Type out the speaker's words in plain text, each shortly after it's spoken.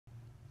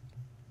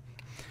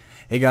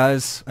Hey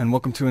guys, and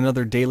welcome to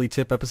another Daily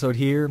Tip episode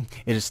here.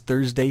 It is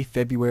Thursday,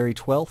 February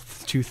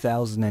 12th,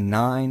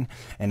 2009,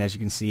 and as you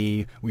can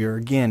see, we are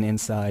again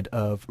inside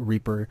of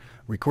Reaper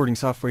recording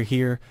software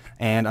here,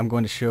 and I'm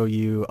going to show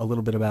you a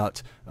little bit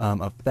about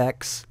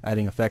effects,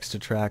 adding effects to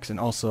tracks, and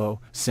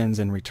also sends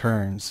and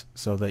returns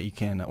so that you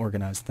can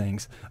organize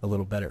things a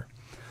little better.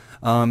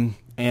 And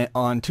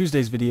on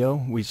Tuesday's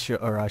video,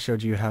 I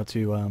showed you how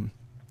to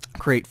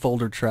create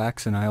folder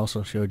tracks, and I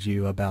also showed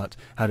you about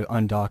how to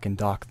undock and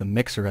dock the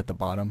mixer at the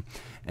bottom,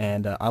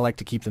 and I like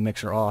to keep the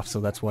mixer off,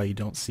 so that's why you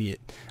don't see it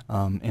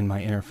in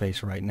my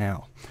interface right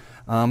now.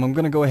 I'm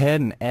going to go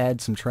ahead and add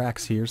some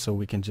tracks here so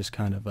we can just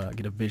kind of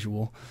get a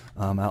visual.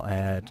 I'll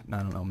add, I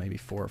don't know, maybe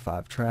 4 or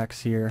 5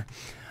 tracks here,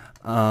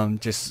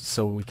 just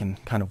so we can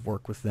kind of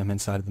work with them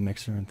inside of the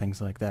mixer and things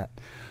like that.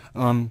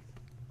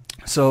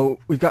 So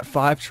we've got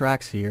 5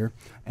 tracks here,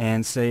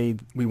 and say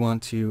we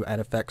want to add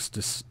effects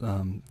to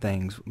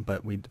things,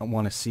 but we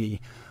want to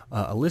see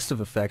a list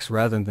of effects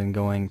rather than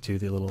going to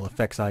the little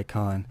effects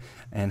icon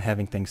and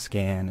having things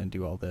scan and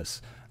do all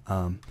this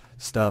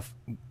stuff,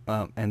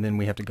 and then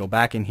we have to go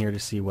back in here to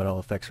see what all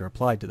effects are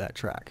applied to that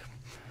track.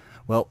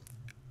 Well,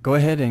 go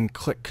ahead and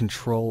click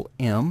Control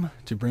M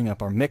to bring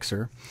up our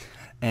mixer,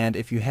 and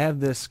if you have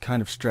this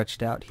kind of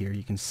stretched out here,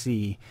 you can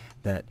see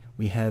that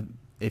we have,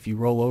 if you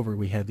roll over,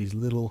 we have these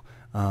little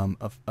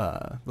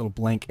little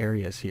blank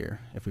areas here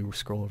if we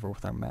scroll over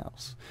with our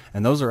mouse,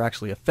 and those are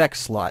actually effects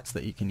slots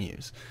that you can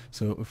use.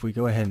 So if we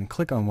go ahead and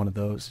click on one of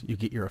those, you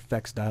get your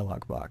effects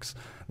dialog box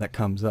that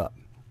comes up.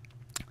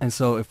 And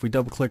so if we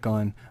double click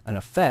on an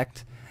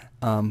effect,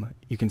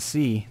 you can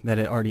see that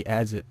it already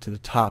adds it to the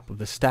top of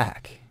the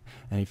stack.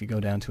 And if you go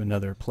down to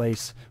another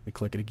place, we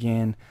click it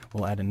again,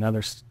 we'll add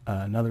another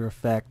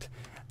effect,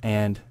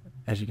 and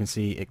as you can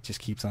see, it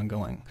just keeps on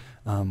going.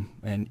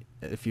 And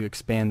if you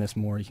expand this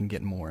more, you can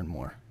get more and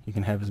more. You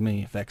can have as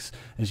many effects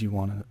as you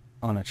want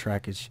on a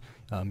track as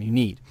you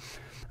need.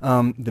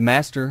 The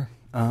master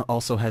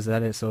also has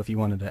that, so if you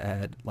wanted to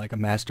add like a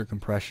master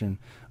compression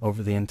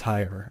over the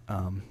entire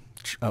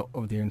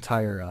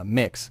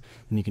mix,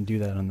 then you can do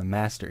that on the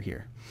master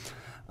here.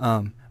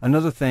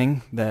 Another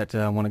thing that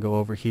I want to go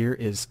over here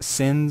is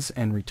sends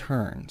and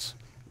returns.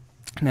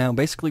 Now,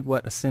 basically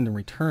what a send and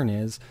return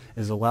is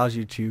allows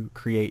you to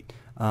create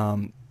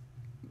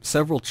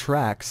several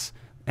tracks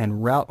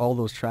and route all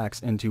those tracks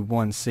into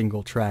one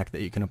single track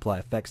that you can apply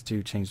effects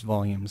to, change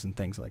volumes and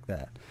things like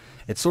that.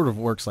 It sort of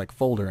works like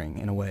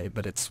foldering in a way,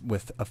 but it's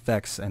with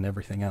effects and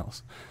everything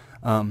else.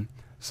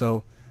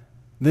 So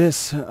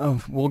this,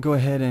 we'll go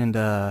ahead and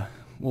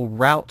we'll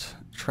route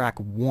track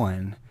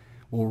 1.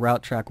 We'll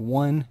route track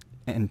 1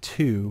 and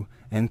 2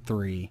 and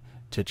 3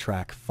 to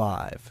track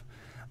 5.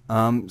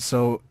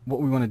 So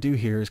what we want to do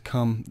here is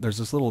there's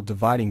this little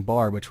dividing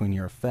bar between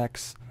your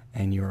effects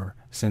and your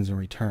sends and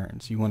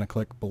returns. You want to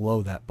click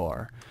below that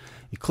bar.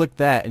 You click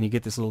that and you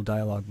get this little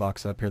dialog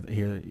box up here.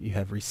 Here you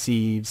have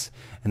receives,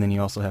 and then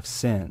you also have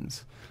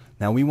sends.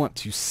 Now we want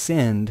to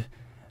send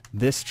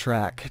this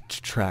track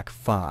to track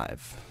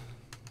 5.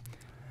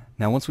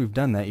 Now once we've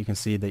done that, you can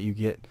see that you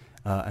get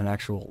an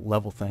actual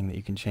level thing that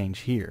you can change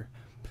here.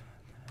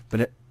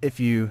 But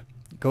if you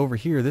go over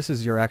here, this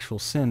is your actual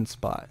send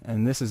spot,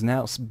 and this is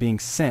now being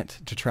sent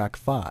to track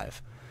 5.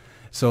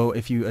 So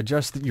if you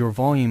adjust your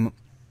volume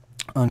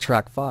on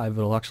track 5,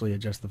 it'll actually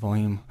adjust the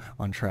volume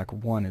on track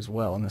 1 as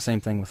well, and the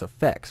same thing with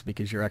effects,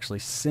 because you're actually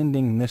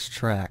sending this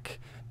track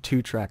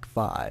to track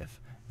 5.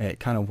 It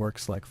kind of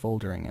works like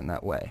foldering in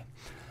that way.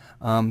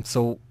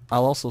 So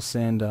I'll also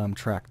send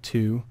track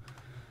 2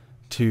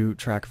 to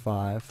track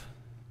 5,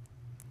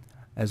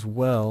 as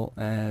well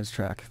as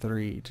track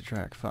 3 to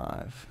track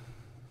 5.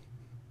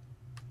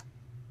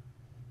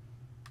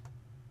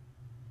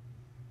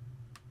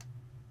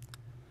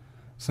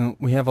 So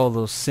we have all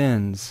those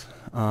sends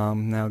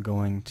now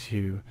going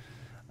to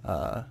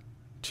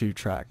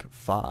track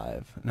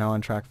 5. Now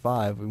on track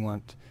 5, we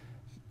want,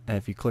 and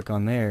if you click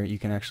on there, you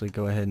can actually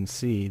go ahead and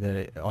see that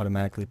it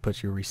automatically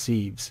puts your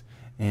receives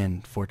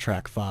in for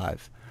track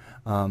 5.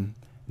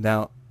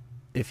 Now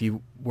if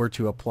you were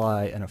to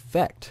apply an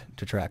effect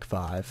to track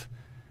 5,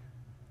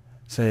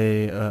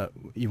 say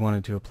you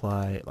wanted to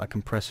apply a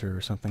compressor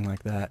or something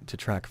like that to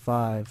track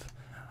 5,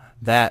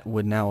 that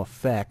would now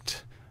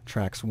affect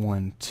tracks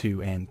 1,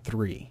 2, and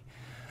 3.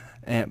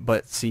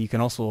 But see, you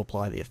can also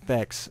apply the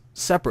effects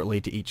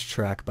separately to each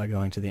track by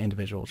going to the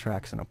individual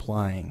tracks and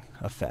applying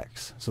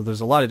effects. So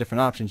there's a lot of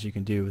different options you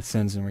can do with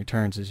sends and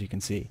returns, as you can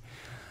see.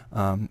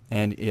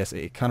 And yes,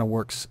 it kind of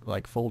works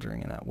like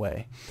foldering in that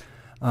way.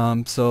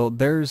 So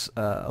there's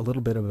a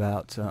little bit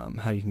about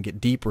how you can get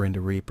deeper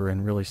into Reaper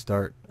and really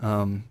start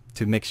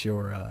to mix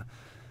your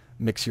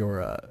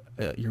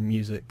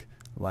music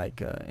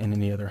like in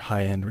any other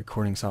high-end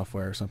recording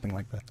software or something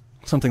like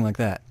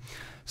that.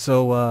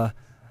 So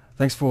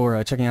thanks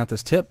for checking out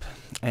this tip,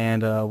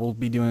 and we'll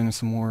be doing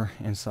some more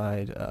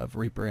inside of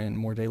Reaper and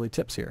more daily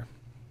tips here.